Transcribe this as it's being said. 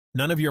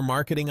None of your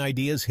marketing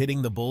ideas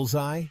hitting the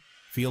bullseye?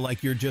 Feel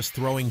like you're just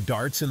throwing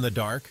darts in the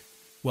dark?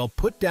 Well,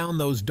 put down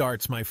those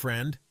darts, my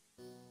friend.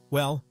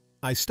 Well,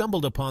 I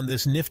stumbled upon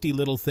this nifty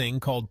little thing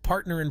called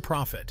Partner in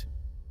Profit.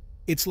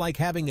 It's like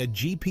having a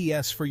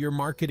GPS for your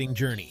marketing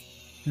journey.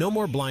 No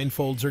more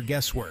blindfolds or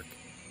guesswork.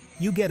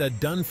 You get a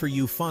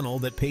done-for-you funnel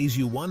that pays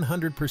you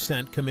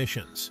 100%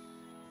 commissions.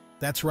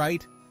 That's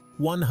right,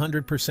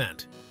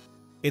 100%.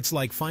 It's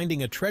like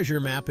finding a treasure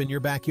map in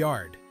your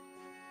backyard.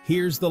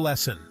 Here's the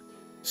lesson.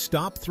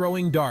 Stop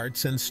throwing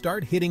darts and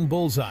start hitting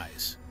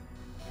bullseyes.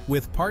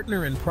 With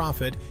Partner in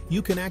Profit,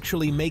 you can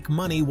actually make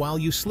money while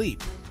you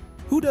sleep.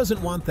 Who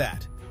doesn't want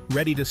that?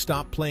 Ready to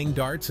stop playing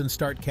darts and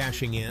start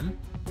cashing in?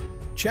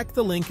 Check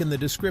the link in the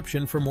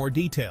description for more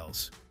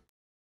details.